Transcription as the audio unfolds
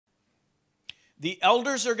The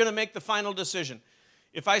elders are going to make the final decision.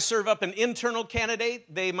 If I serve up an internal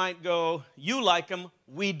candidate, they might go, you like him,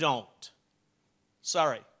 we don't.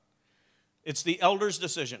 Sorry. It's the elders'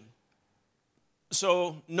 decision.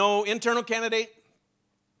 So no internal candidate,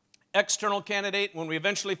 external candidate. When we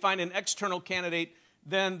eventually find an external candidate,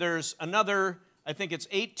 then there's another, I think it's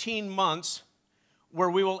 18 months, where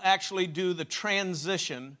we will actually do the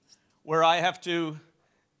transition, where I have to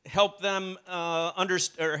help them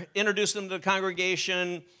introduce them to the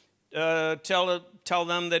congregation, tell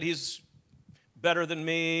them that he's better than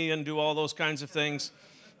me and do all those kinds of things.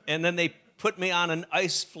 And then they put me on an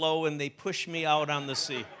ice floe and they push me out on the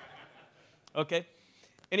sea. Okay?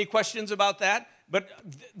 Any questions about that? But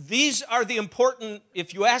these are the important,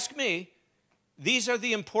 if you ask me, these are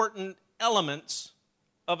the important elements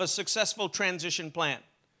of a successful transition plan.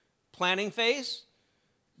 Planning phase,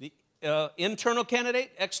 the internal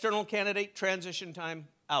candidate, external candidate, transition time,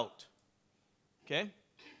 out. Okay?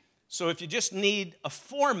 So if you just need a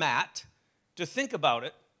format to think about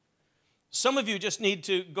it, some of you just need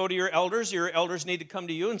to go to your elders need to come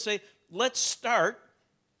to you and say, let's start,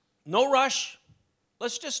 no rush,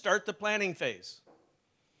 let's just start the planning phase.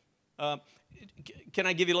 Can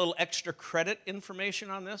I give you a little extra credit information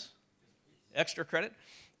on this? Extra credit?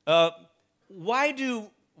 Why do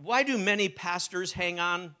many pastors hang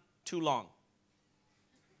on too long?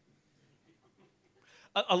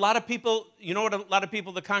 A lot of people, you know what a lot of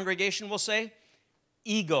people in the congregation will say?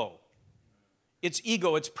 Ego. It's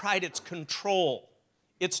ego, it's pride, it's control.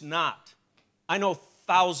 It's not. I know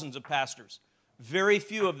thousands of pastors. Very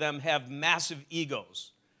few of them have massive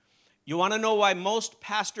egos. You want to know why most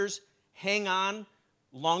pastors hang on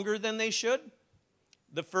longer than they should?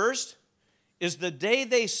 The first is the day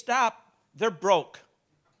they stop, they're broke.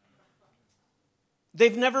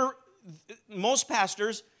 Most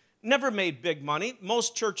pastors never made big money.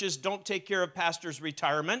 Most churches don't take care of pastors'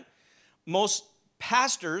 retirement. Most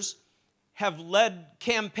pastors have led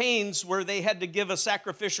campaigns where they had to give a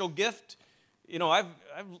sacrificial gift. You know,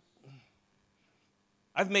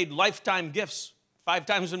 I've made lifetime gifts 5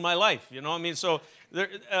 times in my life. You know, I mean, so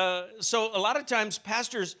a lot of times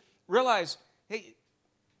pastors realize, hey,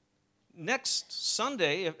 next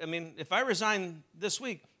Sunday, if I resign this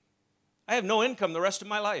week, I have no income the rest of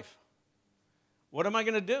my life. What am I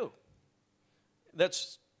going to do?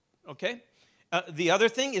 That's okay. The other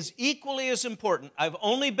thing is equally as important. I've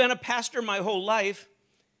only been a pastor my whole life.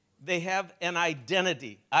 They have an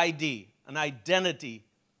identity, an identity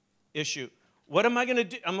issue. What am I going to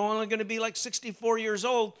do? I'm only going to be like 64 years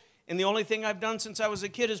old, and the only thing I've done since I was a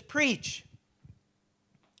kid is preach.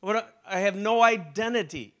 I have no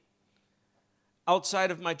identity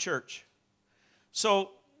outside of my church.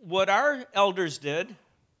 So what our elders did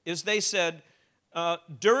is they said,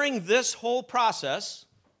 during this whole process,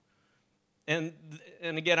 and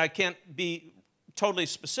again, I can't be totally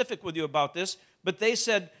specific with you about this, but they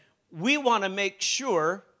said, we want to make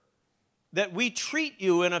sure that we treat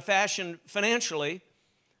you in a fashion financially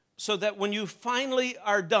so that when you finally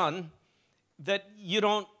are done, that you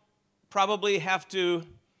don't probably have to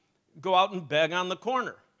go out and beg on the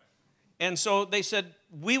corner. And so they said,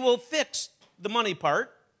 we will fix the money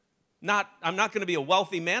part. I'm not going to be a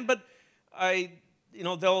wealthy man, but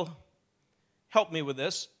they'll help me with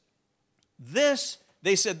this. This,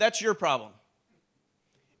 they said, that's your problem.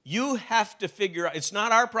 You have to figure out, it's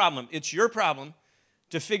not our problem, it's your problem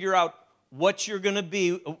to figure out what you're going to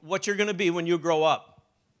be when you grow up.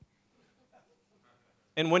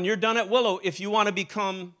 And when you're done at Willow, if you want to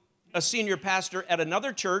become a senior pastor at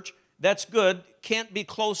another church, that's good. Can't be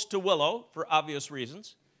close to Willow for obvious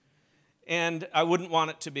reasons. And I wouldn't want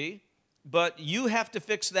it to be. But you have to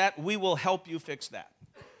fix that. We will help you fix that.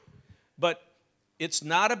 But it's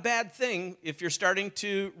not a bad thing if you're starting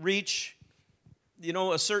to reach,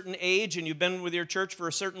 a certain age and you've been with your church for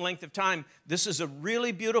a certain length of time. This is a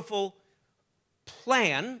really beautiful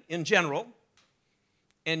plan in general,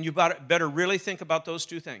 and you better really think about those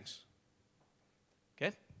two things. Okay?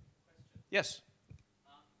 Question. Yes?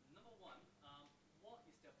 Number one, what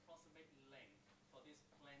is the approximate length for this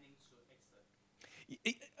planning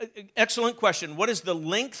to exercise? Excellent question. What is the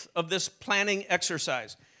length of this planning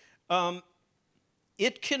exercise?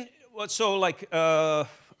 It can, so like, all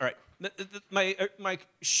right, my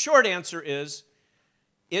short answer is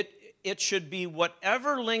it should be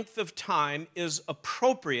whatever length of time is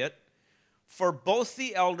appropriate for both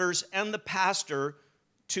the elders and the pastor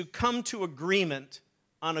to come to agreement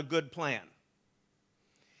on a good plan.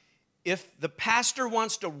 If the pastor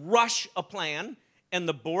wants to rush a plan and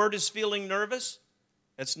the board is feeling nervous,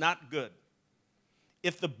 it's not good.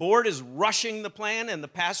 If the board is rushing the plan and the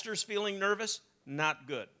pastor's feeling nervous, not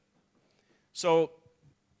good. So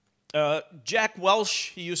Jack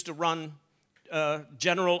Welch, he used to run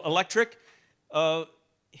General Electric.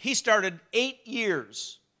 He started 8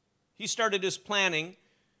 years. He started his planning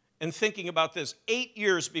and thinking about this 8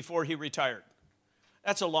 years before he retired.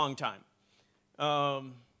 That's a long time.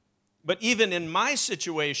 But even in my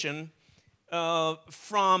situation,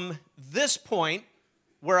 from this point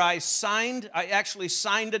where I actually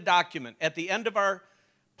signed a document. At the end of our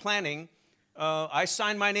planning, I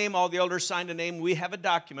signed my name, all the elders signed a name, we have a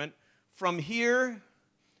document. From here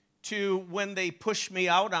to when they push me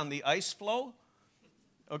out on the ice floe,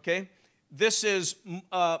 okay, this is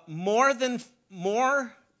more than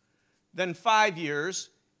 5 years,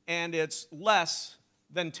 and it's less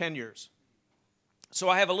than 10 years. So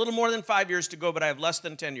I have a little more than 5 years to go, but I have less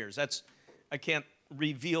than 10 years. I can't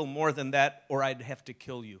reveal more than that, or I'd have to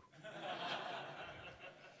kill you.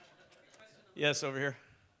 Yes, over here.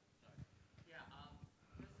 Yeah,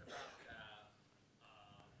 it's about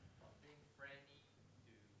from being friendly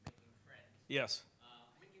to making friends. Yes.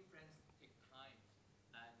 Making friends take time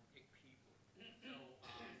and take people.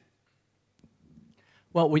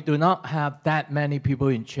 Well, we do not have that many people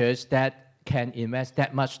in church that can invest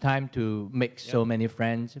that much time to make so many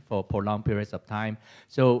friends for prolonged periods of time.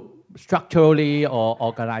 So structurally or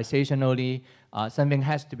organizationally, something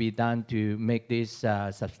has to be done to make this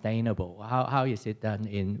sustainable. How is it done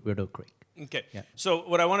in Willow Creek? Okay. Yeah. So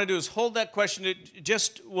what I want to do is hold that question.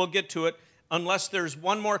 We'll get to it unless there's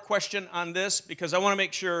one more question on this, because I want to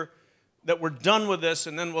make sure that we're done with this,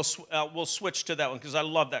 and then we'll switch to that one, because I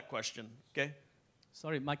love that question. Okay.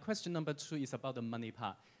 Sorry, my question number 2 is about the money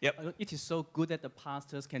part. Yep. It is so good that the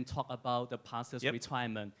pastors can talk about the pastor's Yep.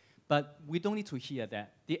 retirement, but we don't need to hear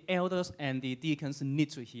that. The elders and the deacons need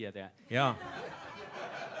to hear that. Yeah.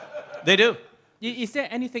 They do. Is there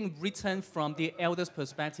anything written from the elders'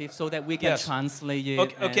 perspective so that we can Yes. translate it?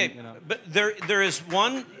 Okay. And, you know. But there is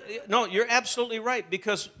one. No, you're absolutely right,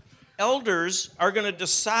 because elders are going to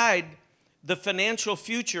decide the financial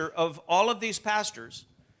future of all of these pastors,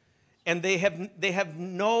 and they have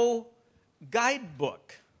no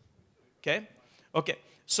guidebook. Okay? Okay.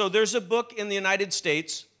 So there's a book in the United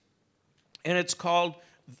States, and it's called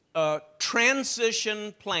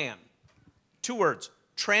Transition Plan. 2 words.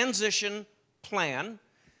 Transition Plan.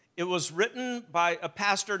 It was written by a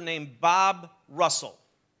pastor named Bob Russell.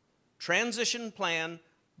 Transition Plan,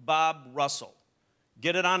 Bob Russell.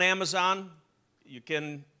 Get it on Amazon. You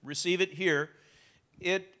can receive it here.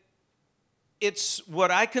 It's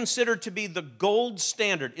what I consider to be the gold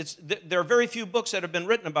standard. There are very few books that have been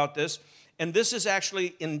written about this, and this is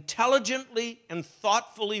actually intelligently and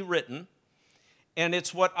thoughtfully written, and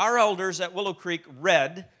it's what our elders at Willow Creek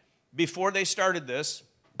read before they started this.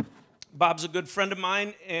 Bob's a good friend of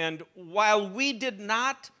mine, and while we did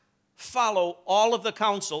not follow all of the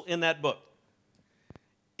counsel in that book,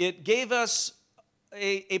 it gave us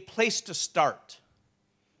a place to start,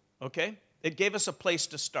 okay? It gave us a place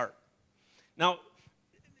to start. Now,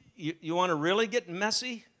 you want to really get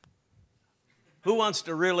messy? Who wants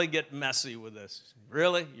to really get messy with this?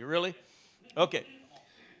 Really? You really? Okay.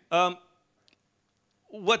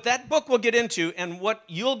 What that book will get into, and what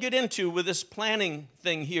you'll get into with this planning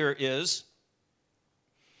thing here, is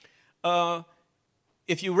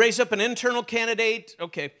if you raise up an internal candidate,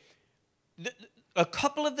 okay, a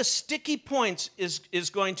couple of the sticky points is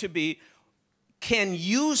going to be, can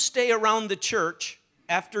you stay around the church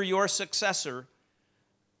after your successor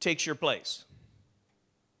takes your place?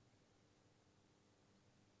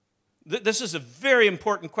 This is a very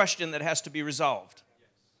important question that has to be resolved.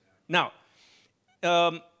 Now,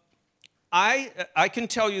 I can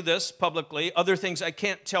tell you this publicly. Other things I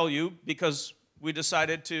can't tell you because we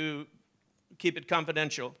decided to keep it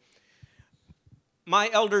confidential. My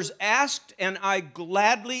elders asked, and I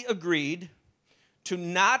gladly agreed to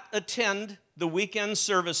not attend the weekend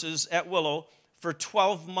services at Willow for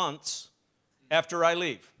 12 months after I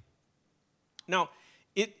leave. Now,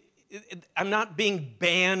 I'm not being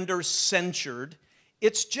banned or censured.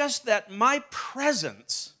 It's just that my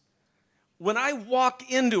presence, when I walk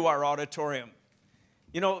into our auditorium,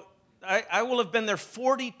 you know, I will have been there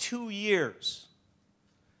 42 years.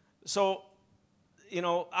 So, you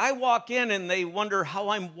know, I walk in and they wonder how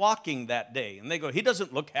I'm walking that day. And they go, he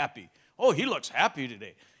doesn't look happy. Oh, he looks happy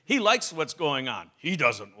today. He likes what's going on. He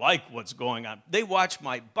doesn't like what's going on. They watch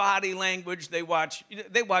my body language. They watch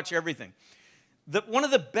everything. One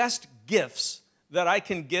of the best gifts that I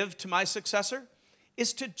can give to my successor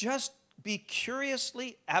is to just be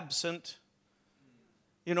curiously absent,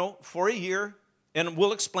 you know, for a year. And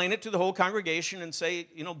we'll explain it to the whole congregation and say,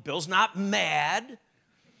 you know, Bill's not mad.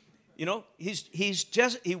 You know,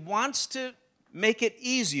 he wants to make it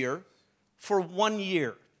easier for 1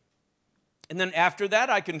 year. And then after that,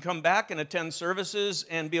 I can come back and attend services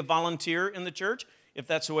and be a volunteer in the church, if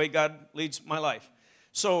that's the way God leads my life.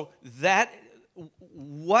 So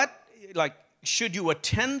should you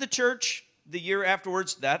attend the church the year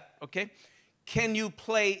afterwards? Okay. Can you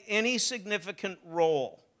play any significant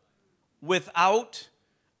role without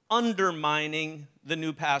undermining the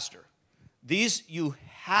new pastor? These, you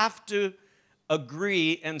have to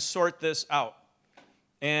agree and sort this out.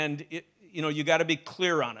 And you got to be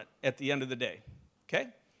clear on it at the end of the day, okay?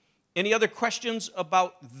 Any other questions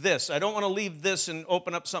about this? I don't want to leave this and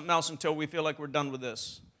open up something else until we feel like we're done with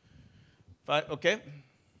this. Okay?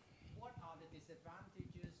 What are the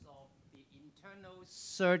disadvantages of the internal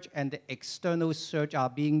search and the external search are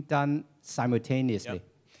being done simultaneously?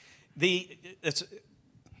 Yep.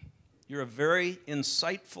 You're a very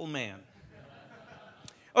insightful man.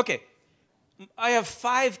 Okay, I have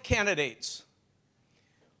 5 candidates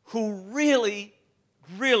who really,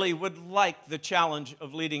 really would like the challenge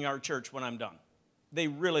of leading our church when I'm done. They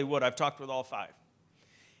really would. I've talked with all 5.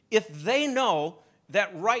 If they know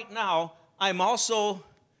that right now I'm also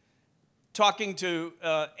talking to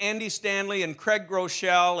Andy Stanley and Craig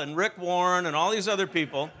Groeschel and Rick Warren and all these other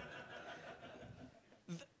people,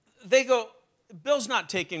 they go, Bill's not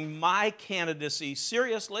taking my candidacy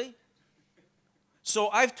seriously. So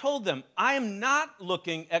I've told them, I am not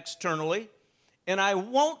looking externally, and I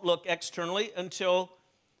won't look externally until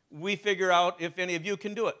we figure out if any of you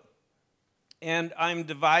can do it. And I'm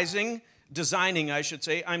designing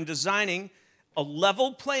a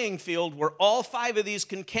level playing field where all 5 of these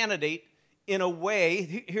can candidate in a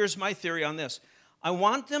way. Here's my theory on this. I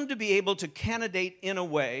want them to be able to candidate in a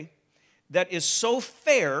way that is so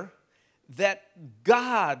fair that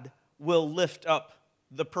God will lift up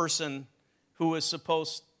the person who is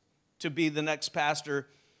supposed to be the next pastor,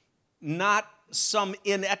 not some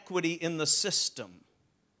inequity in the system.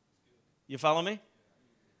 You follow me?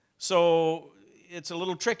 So it's a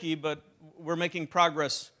little tricky, but we're making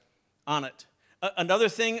progress on it. Another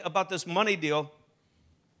thing about this money deal,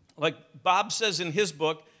 like Bob says in his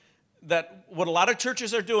book, that what a lot of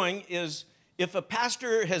churches are doing is if a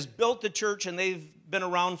pastor has built the church and they've been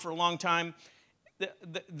around for a long time,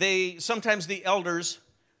 sometimes the elders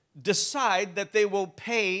decide that they will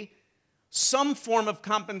pay some form of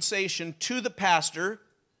compensation to the pastor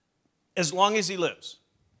as long as he lives.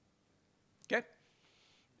 Okay?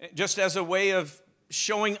 Just as a way of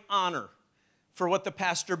showing honor for what the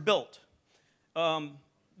pastor built.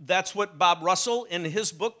 That's what Bob Russell in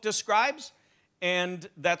his book describes, and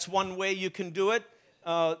that's one way you can do it.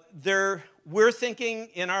 We're thinking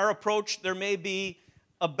in our approach there may be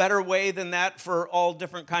a better way than that for all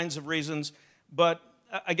different kinds of reasons, but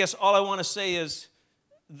I guess all I want to say is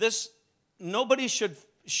this: nobody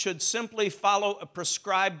should simply follow a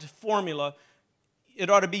prescribed formula. It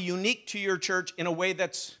ought to be unique to your church in a way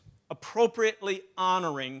that's appropriately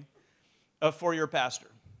honoring for your pastor,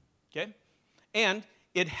 okay? And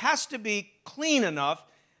it has to be clean enough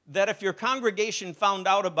that if your congregation found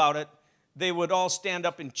out about it, they would all stand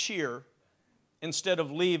up and cheer instead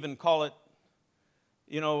of leave and call it,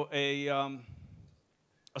 a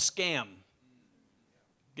scam,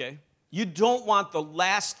 okay? You don't want the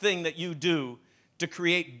last thing that you do to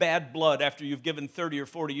create bad blood after you've given 30 or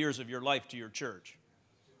 40 years of your life to your church.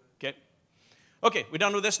 Okay? Okay, we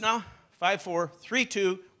done with this now? 5, 4, 3,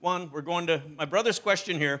 2, 1. We're going to my brother's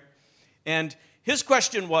question here. And his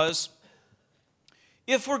question was,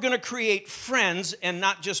 if we're going to create friends and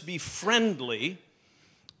not just be friendly,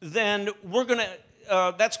 then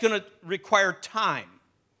that's going to require time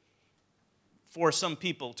for some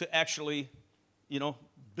people to actually,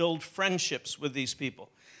 build friendships with these people.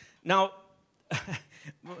 Now,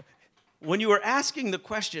 when you were asking the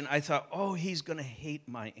question, I thought, oh, he's going to hate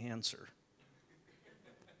my answer.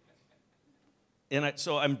 And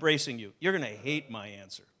so I'm bracing you. You're going to hate my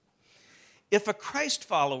answer. If a Christ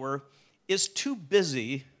follower is too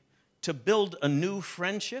busy to build a new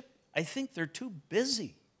friendship, I think they're too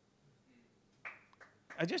busy.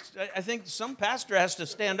 I think some pastor has to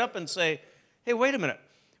stand up and say, hey, wait a minute.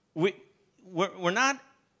 We're not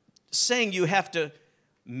saying you have to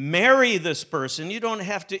marry this person. You don't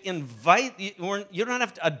have to you don't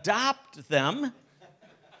have to adopt them.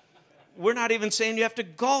 We're not even saying you have to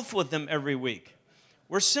golf with them every week.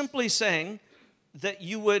 We're simply saying that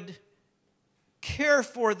you would care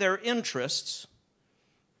for their interests,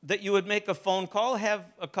 that you would make a phone call, have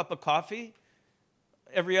a cup of coffee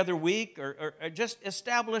every other week, or just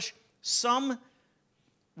establish some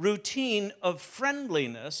routine of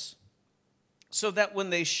friendliness so that when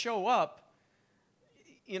they show up,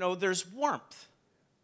 there's warmth.